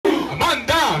Man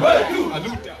down. Thank you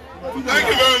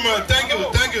very much. Thank you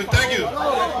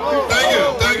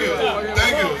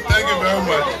very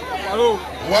much.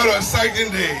 What an exciting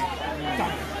day.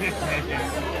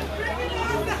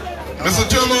 Mr.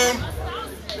 Chairman,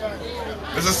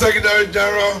 Mr. Secretary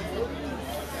General,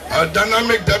 our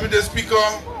dynamic Deputy Speaker,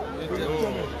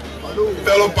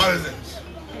 fellow partisans,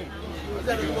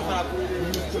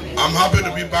 I'm happy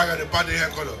to be back at the party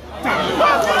headquarters.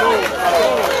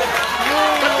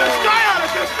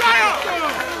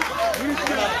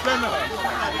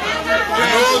 You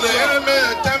know, the enemy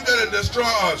attempted to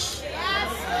destroy us,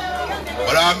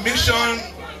 but our mission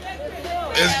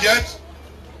is yet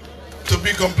to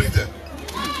be completed.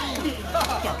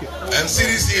 And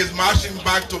CDC is marching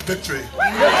back to victory.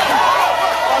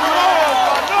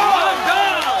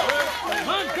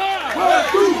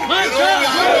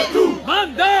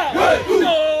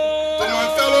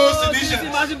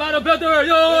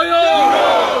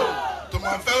 To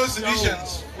my fellow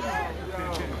seditious,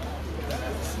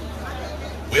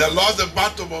 we have lost the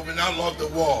battle, but we now lost the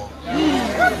war.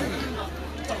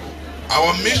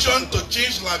 Our mission to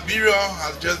change Liberia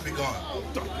has just begun.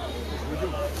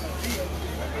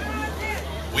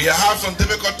 We have had some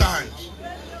difficult times,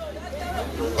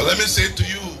 but let me say to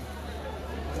you,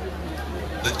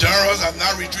 the generals have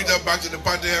now retreated back to the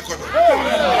party headquarters.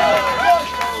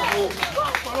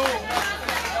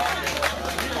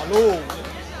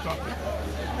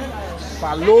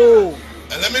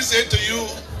 And let me say to you,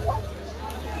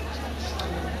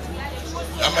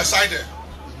 I'm excited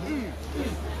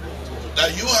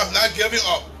that you have not given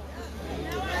up.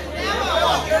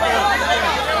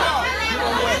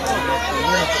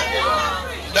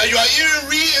 That you are even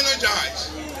re-energized.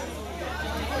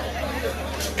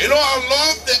 You know, I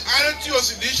love the attitude of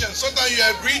sedition. Sometimes you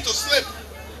agree to slip,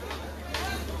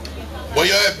 but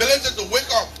your ability to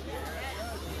wake up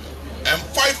and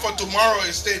fight for tomorrow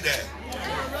is stay there.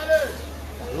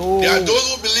 There are those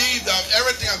who believe that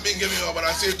everything has been given up, but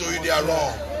I say to you, they are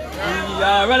wrong. We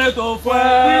are ready to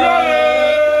fight.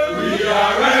 We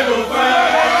are ready to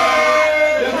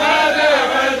fight. The party is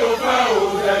ready to fight.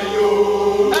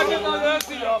 Everybody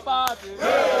see your party.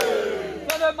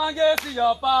 So the man see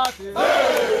your party.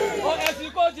 Oh, as you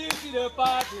go to see the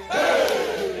party.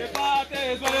 The party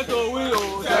is ready to win.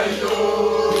 We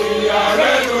are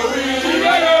ready to win. We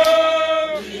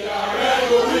are ready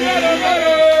to win.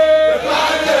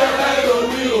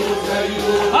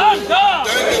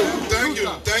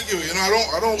 Thank you. You know,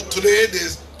 I don't. Today,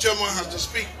 the chairman has to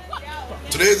speak.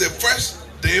 Today is the first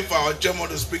day for our chairman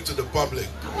to speak to the public.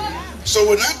 So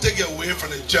we're not taking away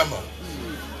from the chairman.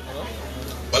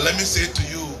 But let me say to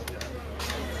you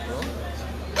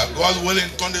that God willing,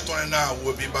 2029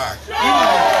 we'll be back. The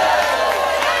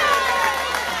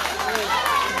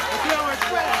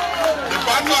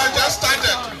battle has just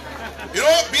started. You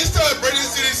know, be celebrating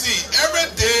CDC every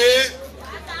day.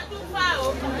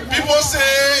 People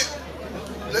say,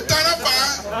 Nathaniel,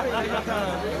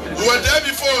 we were there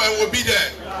before and we'll be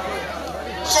there.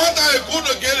 Sometimes it's good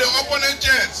to get an opponent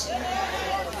chance.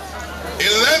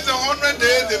 In less than 100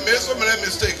 days, they made so many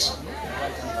mistakes.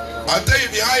 I tell you,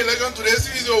 if you have election today,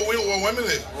 CDC will win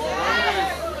overwhelmingly.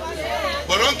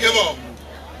 But don't give up.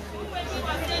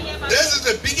 This is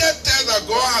the biggest test that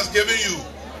God has given you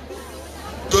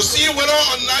to see whether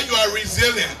or not you are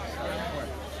resilient.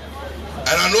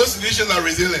 And I know citizens are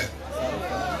resilient.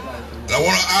 And I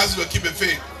want to ask you to keep it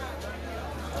faith.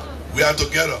 We are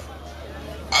together.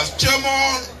 As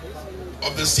chairman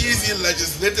of the CDC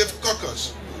Legislative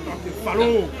Caucus,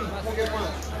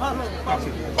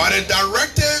 by the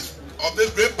directive of this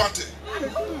great party,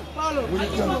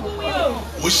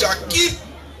 we shall keep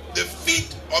the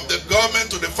feet of the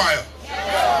government to the fire.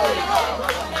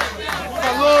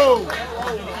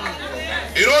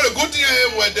 You know, the good thing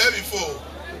is we were there before.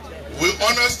 We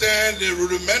understand the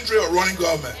rudimentary of running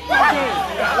government.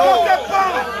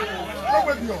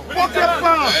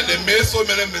 And they made so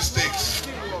many mistakes.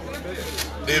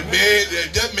 They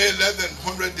just made less than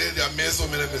 100 days, they have made so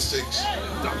many mistakes.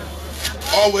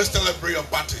 Always celebrate your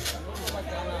party.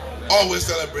 Always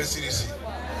celebrate CDC.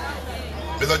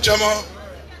 Mr. Chairman,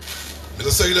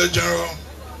 Mr. Secretary General,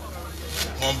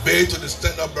 obey to the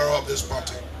standard bearer of this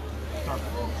party.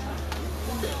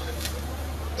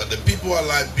 That the people of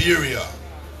Liberia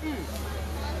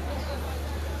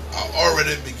are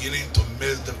already beginning to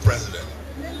miss the president.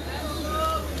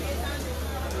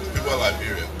 People of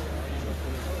Liberia.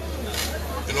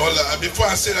 You know, before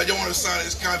I say that, I just want to sign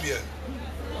this caveat.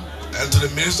 And to the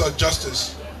Minister of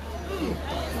Justice,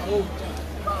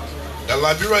 that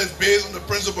Liberia is based on the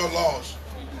principle of laws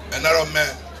and not of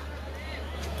men.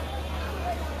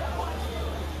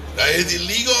 that it is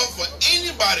illegal for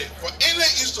anybody, for any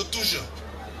institution,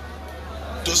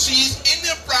 to seize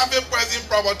any private person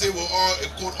property without a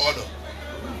court order.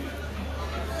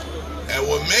 And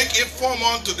will make it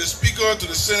formal to the Speaker, to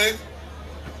the Senate,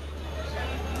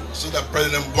 so that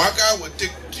President Bwaka will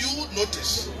take due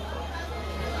notice.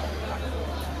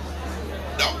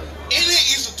 Now, any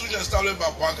institution established by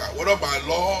Bwaka, whether by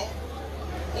law,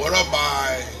 whether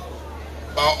by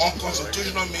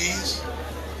unconstitutional means,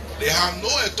 they have no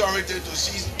authority to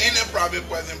seize any private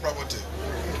person property.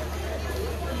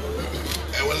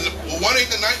 And we want the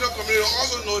international community to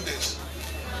also know this.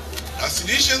 As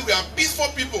Tunisians, we are peaceful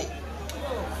people.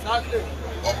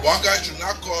 But Bwaka should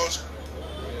not cause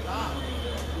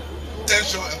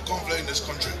tension and conflict in this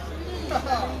country.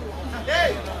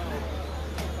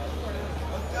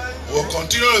 We will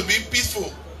continue to be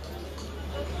peaceful,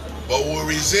 but we will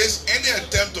resist any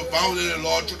attempt to violate the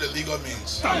law through the legal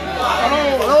means.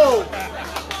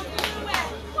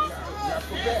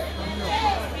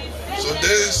 So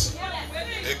this is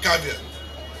a caveat.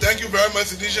 Thank you very much,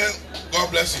 Tunisian.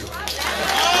 God bless you.